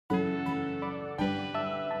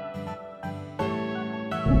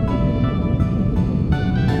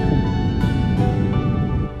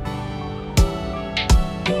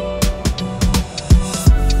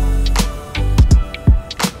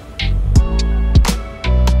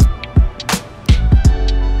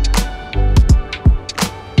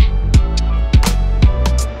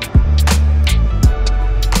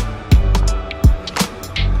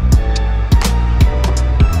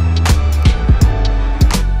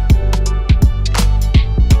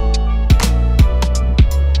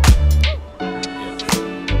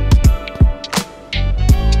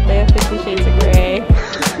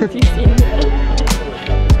Have you seen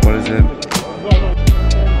it? What is it?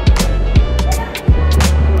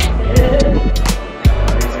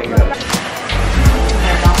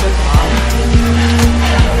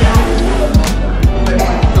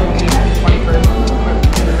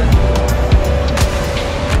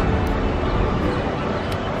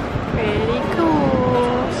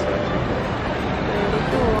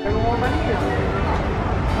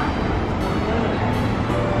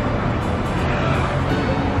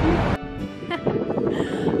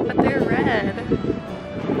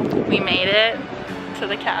 We made it to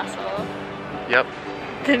the castle. Yep.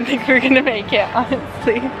 Didn't think we were gonna make it,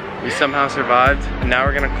 honestly. We somehow survived, and now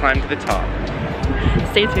we're gonna climb to the top.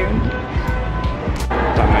 Stay tuned.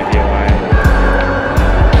 That might be a lie.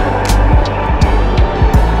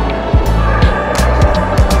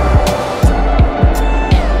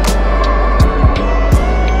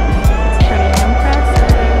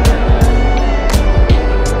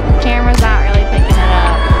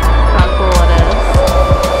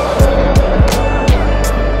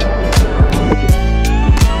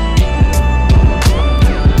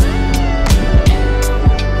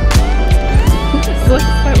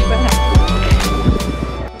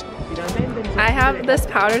 This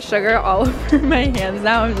powdered sugar all over my hands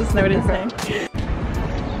now, I'm just noticing.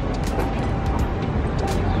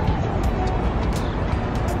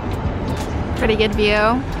 Pretty good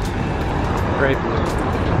view. Great.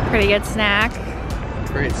 Pretty good snack.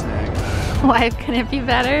 Great snack. Life couldn't be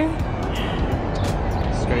better.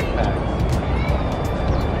 Straight packed.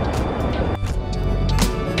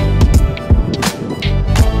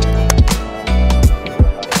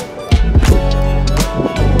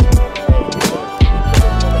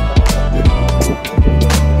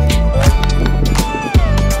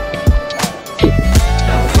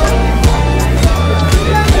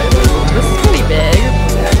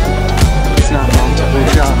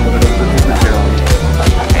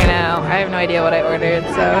 Idea what I ordered,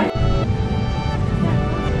 so.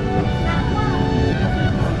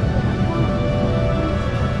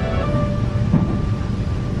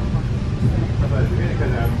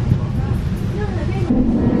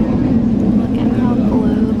 Look at how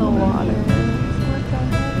blue the water is. Look at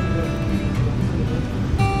it.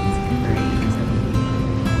 It's crazy.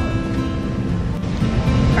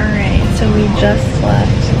 Alright, so we just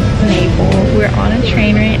left Naples. We're on a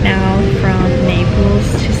train right now from Naples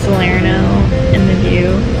to Salerno, and the view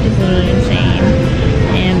is literally insane.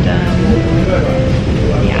 And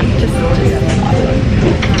yeah, just awesome.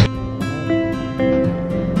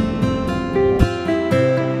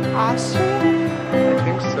 Austria? I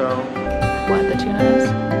think so. What, the tunas?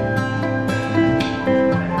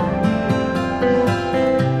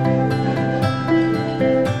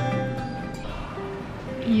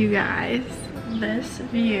 You guys, this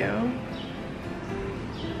view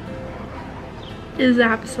is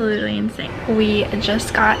absolutely insane. We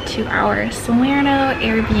just got to our Salerno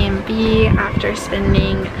Airbnb after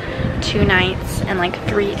spending 2 nights and like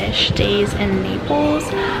 3-ish days in Naples,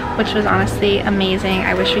 which was honestly amazing.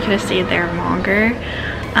 I wish we could have stayed there longer.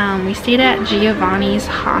 We stayed at Giovanni's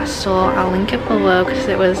hostel. I'll link it below because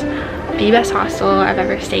it was the best hostel I've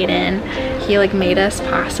ever stayed in. He like made us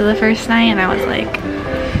pasta the first night and I was like,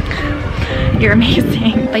 you're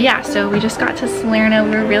amazing. But yeah, so we just got to Salerno.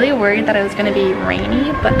 We were really worried that it was gonna be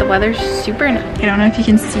rainy, but the weather's super nice. I don't know if you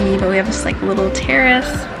can see, but we have this like little terrace.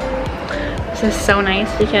 This is so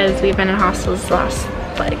nice because we've been in hostels the last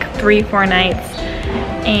like 3-4 nights,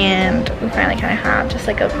 and we finally kind of have just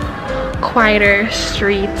like a quieter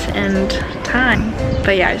street and time.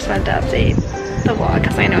 But yeah, I just wanted to update the vlog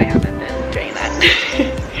because I know I haven't been doing that.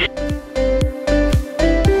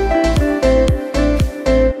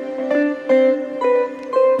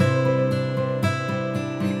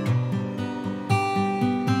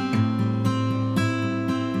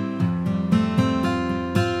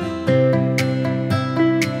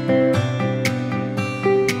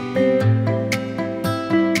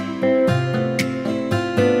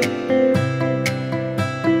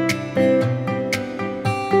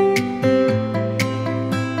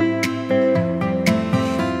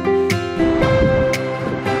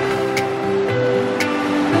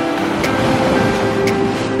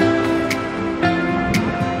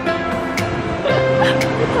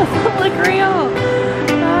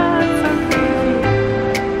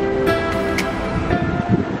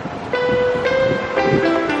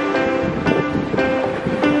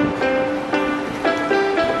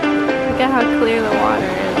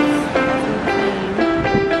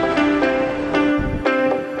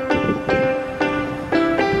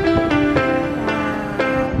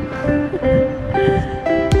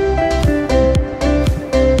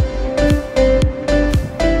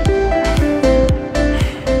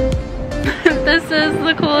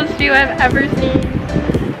 I've ever seen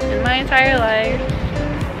in my entire life.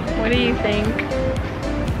 What do you think?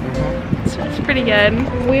 It's pretty good.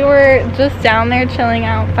 We were just down there chilling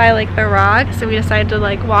out by like the rock, so we decided to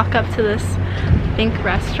like walk up to this, I think,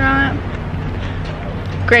 restaurant.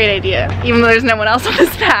 Great idea, even though there's no one else on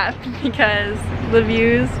this path, because the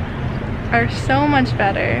views are so much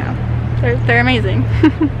better. They're amazing.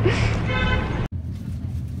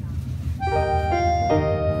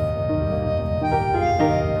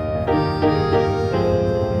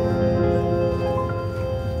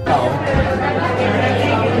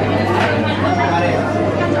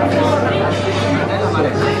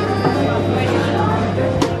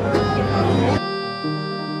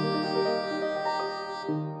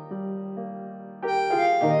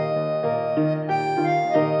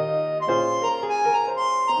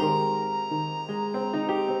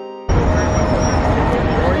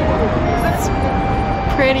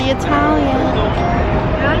 Pretty Italian.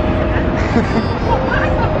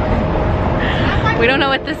 We don't know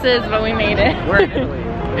what this is, but we made it. We're in Italy.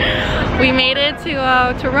 We made it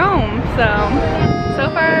to Rome, so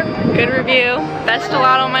far, good review. Best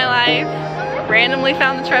gelato of my life. Randomly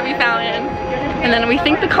found the Trevi fountain. And then we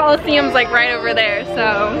think the Colosseum's like right over there,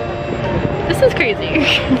 so this is crazy.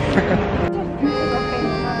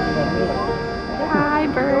 Hi,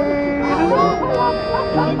 bird.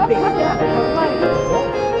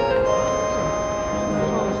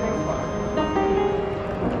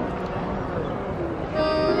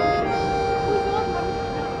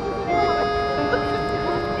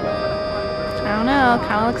 I don't know,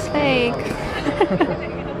 kind of looks fake.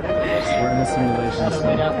 We're in a simulation. So.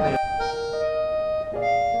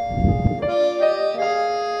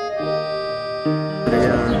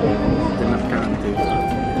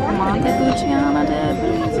 Luciana did.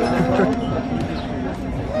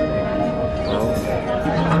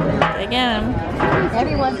 Again.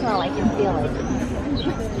 Every once in a while I can feel it.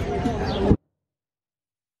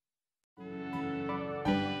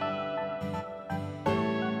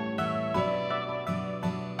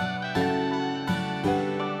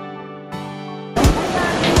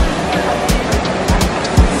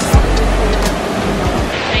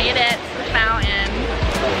 Made it to the fountain.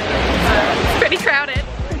 It's pretty crowded.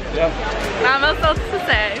 Yep. Not much else to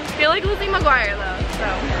say. Feel like Lizzie McGuire though, so.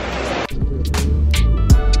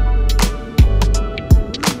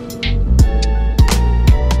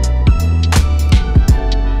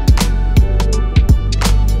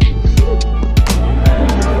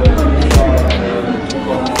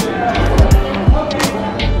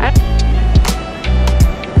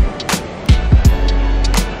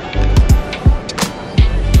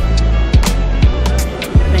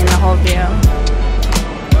 The whole view.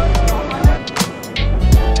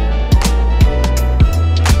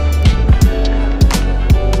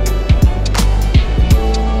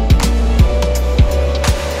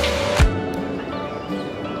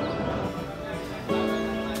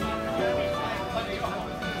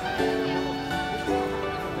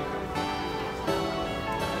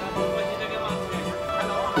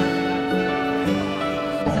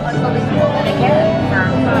 Again.